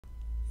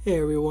Hey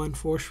everyone,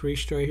 Force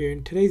Restore here.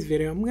 In today's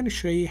video, I'm going to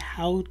show you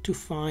how to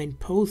find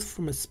posts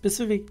from a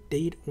specific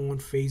date on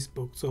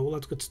Facebook. So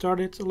let's get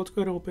started. So let's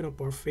go ahead and open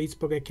up our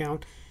Facebook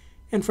account.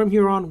 And from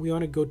here on, we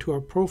want to go to our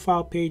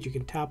profile page. You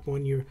can tap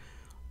on your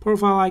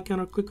profile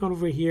icon or click on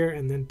over here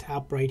and then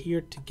tap right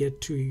here to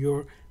get to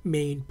your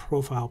main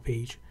profile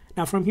page.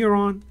 Now from here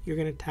on, you're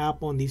going to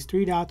tap on these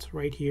three dots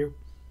right here.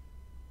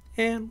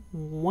 And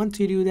once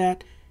you do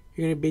that,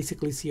 you're going to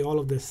basically see all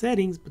of the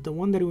settings, but the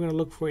one that we're going to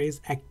look for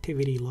is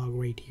activity log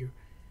right here,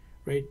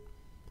 right?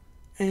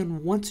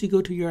 And once you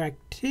go to your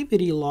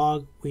activity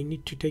log, we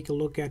need to take a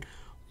look at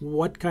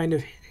what kind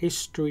of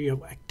history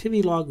of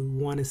activity log we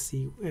want to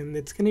see. And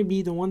it's going to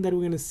be the one that we're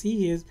going to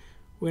see is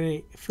we're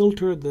going to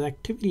filter the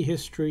activity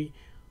history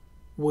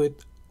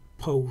with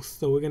posts.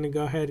 So we're going to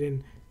go ahead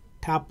and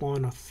tap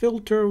on a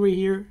filter over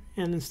here.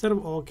 And instead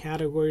of all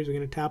categories, we're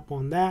going to tap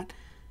on that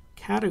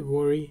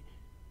category.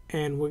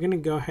 And we're going to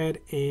go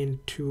ahead and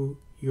to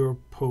your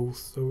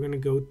post. So we're going to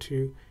go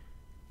to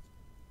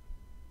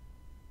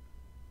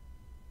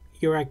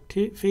your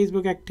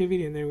Facebook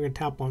activity, and then we're going to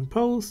tap on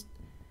post.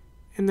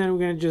 And then we're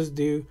going to just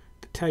do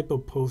the type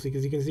of post,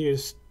 because you can see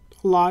there's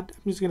a lot.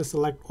 I'm just going to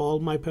select all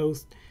my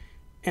posts.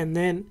 And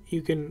then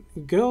you can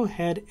go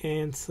ahead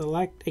and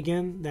select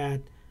again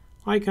that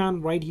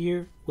icon right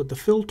here with the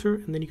filter,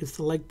 and then you can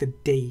select the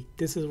date.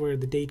 This is where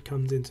the date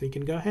comes in. So you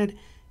can go ahead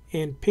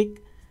and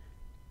pick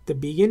the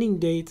beginning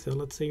date. So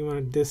let's say you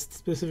want this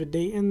specific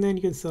date, and then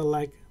you can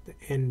select the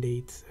end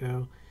date.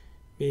 So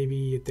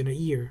maybe within a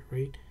year,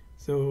 right?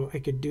 So I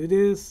could do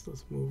this.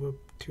 Let's move up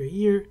to a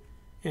year,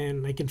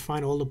 and I can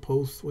find all the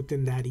posts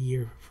within that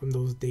year from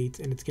those dates,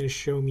 and it's going to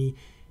show me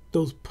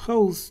those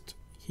posts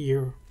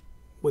here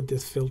with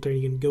this filter.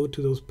 You can go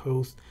to those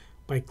posts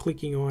by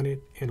clicking on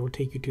it, and it'll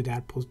take you to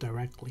that post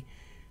directly.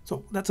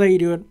 So that's how you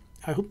do it.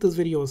 I hope this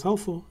video was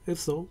helpful. If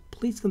so,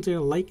 please consider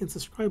the like and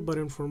subscribe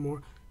button for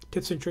more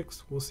tips and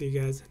tricks. We'll see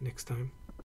you guys next time.